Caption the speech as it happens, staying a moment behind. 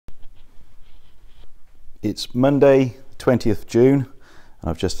It's Monday, 20th June, and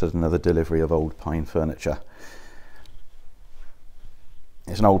I've just had another delivery of old pine furniture.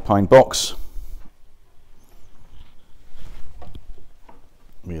 It's an old pine box.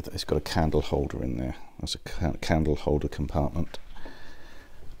 It's got a candle holder in there. That's a candle holder compartment.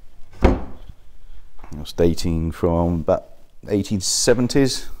 It's dating from about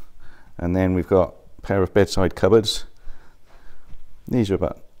 1870s, and then we've got a pair of bedside cupboards. These are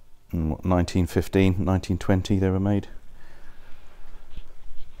about 1915, 1920 they were made.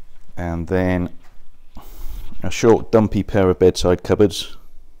 And then a short dumpy pair of bedside cupboards,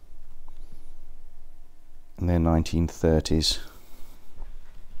 and they're 1930s.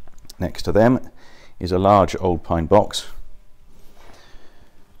 Next to them is a large old pine box.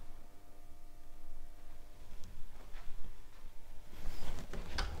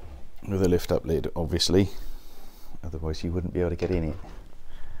 With a lift up lid, obviously, otherwise you wouldn't be able to get in it.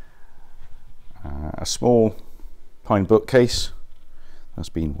 A small pine bookcase that's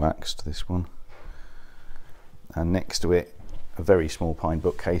been waxed, this one, and next to it a very small pine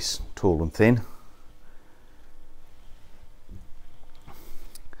bookcase, tall and thin.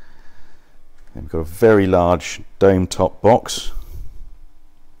 Then we've got a very large dome top box.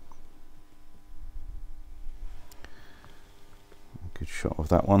 Good shot of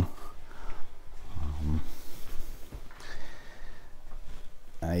that one.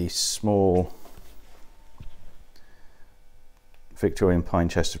 A small Victorian pine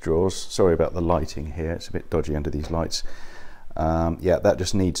chest of drawers. Sorry about the lighting here, it's a bit dodgy under these lights. Yeah, that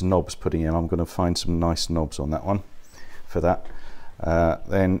just needs knobs putting in. I'm going to find some nice knobs on that one for that.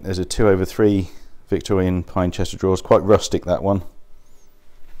 Then there's a 2/3 Victorian pine chest of drawers, quite rustic that one,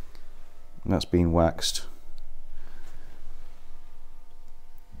 and that's been waxed.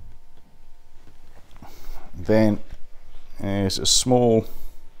 Then there's a small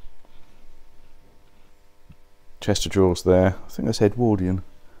chest of drawers there. I think that's Edwardian.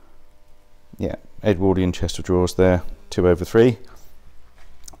 Yeah, Edwardian chest of drawers there, 2/3.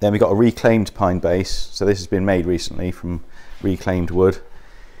 Then we've got a reclaimed pine base. So this has been made recently from reclaimed wood.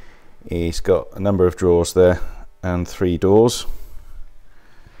 It's got a number of drawers there and 3 doors.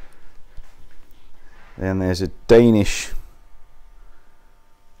 Then there's a Danish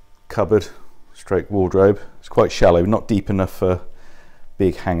cupboard stroke wardrobe. It's quite shallow, not deep enough for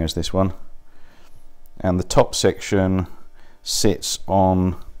big hangers, this one. And the top section sits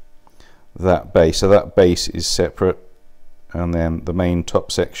on that base, so that base is separate, and then the main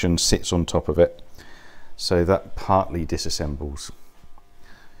top section sits on top of it, so that partly disassembles.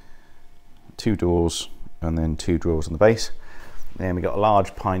 2 doors and then 2 drawers on the base. Then we got a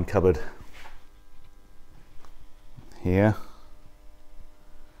large pine cupboard here.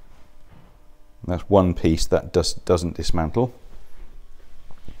 That's one piece that doesn't dismantle.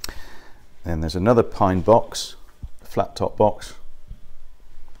 Then there's another pine box, a flat top box.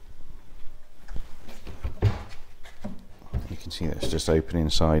 You can see that's just open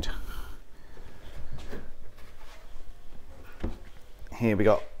inside. Here we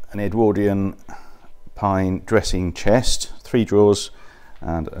got an Edwardian pine dressing chest, 3 drawers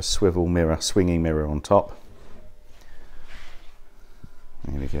and a swivel mirror, swinging mirror on top.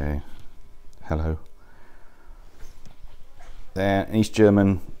 There we go. Hello. There, an East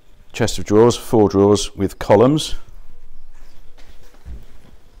German chest of drawers, 4 drawers with columns.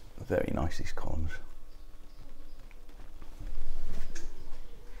 Very nice, these columns.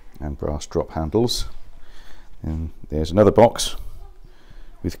 And brass drop handles. And there's another box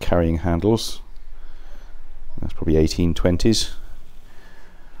with carrying handles. That's probably 1820s.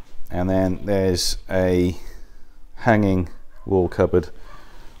 And then there's a hanging wall cupboard.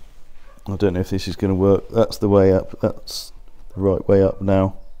 I don't know if this is going to work. That's the way up. That's the right way up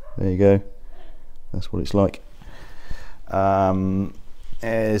now. There you go. That's what it's like.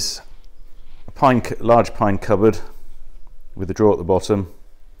 There's a large pine cupboard with a drawer at the bottom.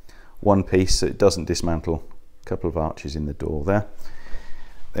 One piece, so it doesn't dismantle. A couple of arches in the door there.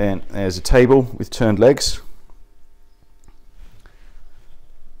 Then there's a table with turned legs.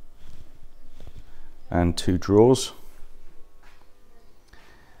 And 2 drawers.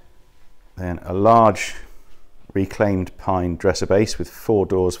 Then a large reclaimed pine dresser base with 4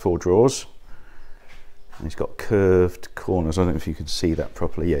 doors, 4 drawers. And it's got curved corners. I don't know if you can see that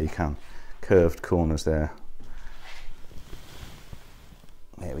properly. Yeah, you can. Curved corners there.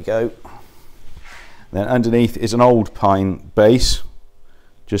 There we go. Then underneath is an old pine base,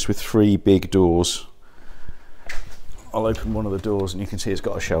 just with 3 big doors. I'll open one of the doors and you can see it's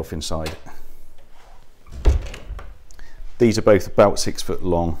got a shelf inside. These are both about 6 foot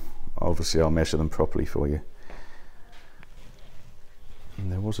long. Obviously I'll measure them properly for you.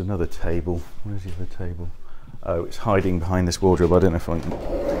 And there was another table. Where's the other table? Oh, it's hiding behind this wardrobe. I don't know if I can...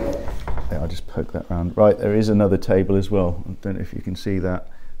 There, I'll just poke that round. Right, there is another table as well. I don't know if you can see that.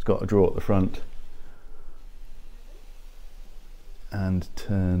 It's got a drawer at the front. And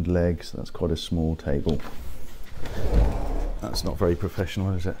turned legs. That's quite a small table. That's not very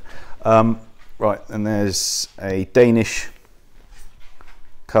professional, is it? Right, and there's a Danish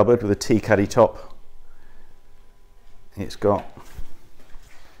cupboard with a tea caddy top. It's got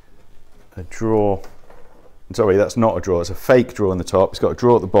a drawer. Sorry, that's not a drawer, it's a fake drawer on the top. It's got a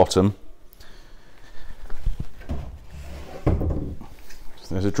drawer at the bottom. So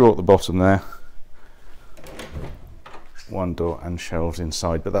there's a drawer at the bottom there. One door and shelves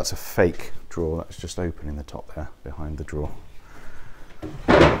inside, but that's a fake drawer. That's just open in the top there, behind the drawer.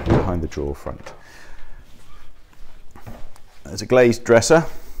 Behind the drawer front. There's a glazed dresser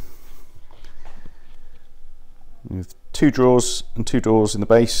with 2 drawers and 2 doors in the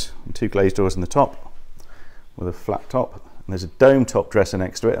base and 2 glazed doors in the top with a flat top. And there's a dome top dresser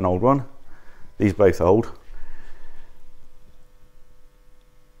next to it, an old one. These both old.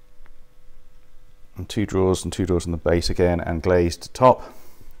 And 2 drawers and 2 doors in the base again and glazed top.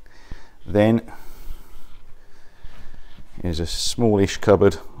 Then here's a smallish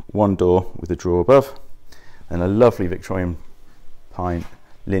cupboard, 1 door with a drawer above, and a lovely Victorian pine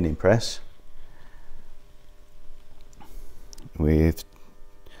linen press with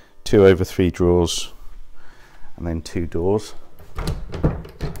 2 over 3 drawers and then 2 doors.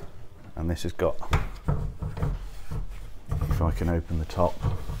 And this has got, if I can open the top,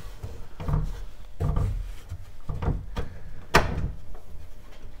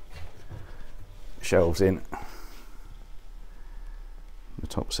 shelves in the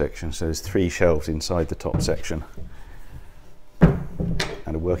top section, so there's 3 shelves inside the top section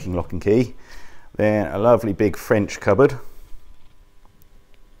and a working lock and key. Then a lovely big French cupboard.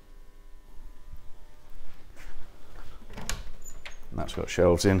 And that's got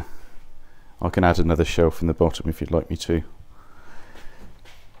shelves in. I can add another shelf in the bottom if you'd like me to.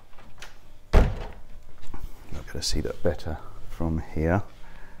 I'll be able to see that better from here.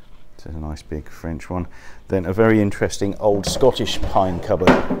 There's a nice big French one. Then a very interesting old Scottish pine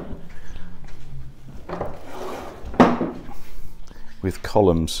cupboard with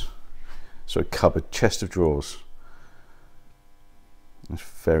columns. So a cupboard, chest of drawers. That's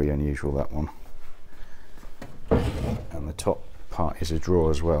very unusual, that one. And the top part is a drawer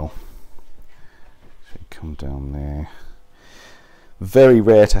as well. So you come down there. Very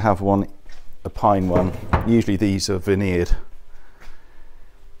rare to have one, a pine one. Usually these are veneered.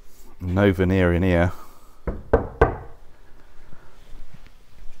 No veneer in here.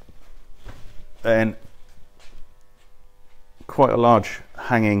 Then quite a large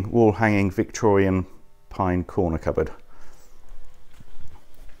wall hanging Victorian pine corner cupboard.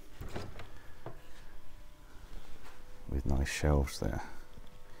 With nice shelves there.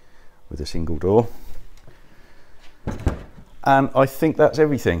 With a single door. And I think that's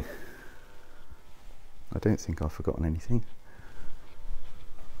everything. I don't think I've forgotten anything.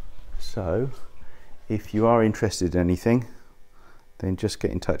 So, if you are interested in anything, then just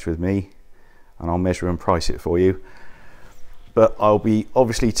get in touch with me and I'll measure and price it for you. But I'll be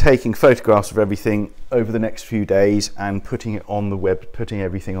obviously taking photographs of everything over the next few days and putting it on the web, putting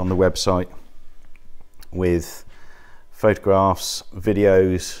everything on the website with photographs,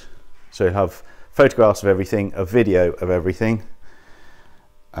 videos. So you'll have photographs of everything, a video of everything,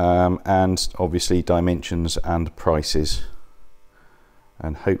 and obviously dimensions and prices.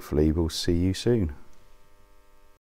 And hopefully we'll see you soon.